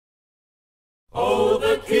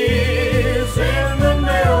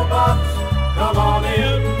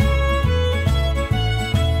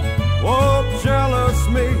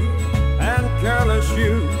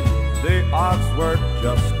were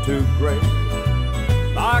just too great.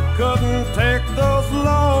 I couldn't take those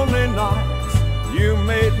lonely nights. You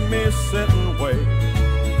made me sit and wait.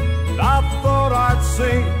 I thought I'd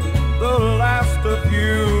seen the last of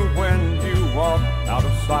you when you walked out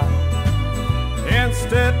of sight.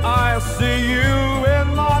 Instead, I see you in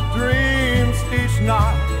my dreams each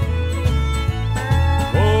night.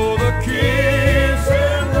 Oh, the keys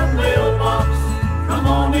in the mailbox, come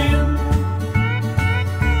on in.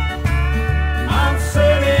 I'm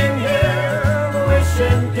sitting here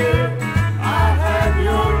wishing, dear, I had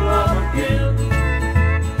your love again.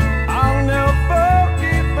 I'll never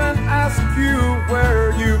even ask you where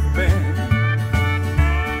you've been.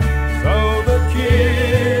 So the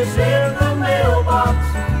keys in the mailbox,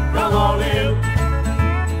 come on in.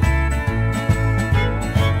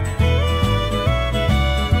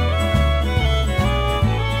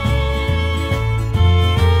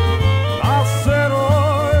 I said,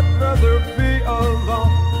 oh, I'd rather be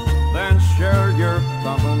alone than share your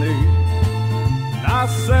company. I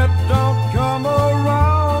said, don't come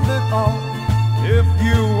around at all if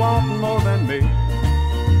you want more than me.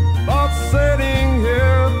 But sitting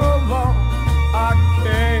here alone, I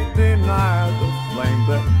can't deny the flame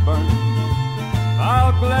that burns.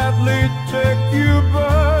 I'll gladly take you back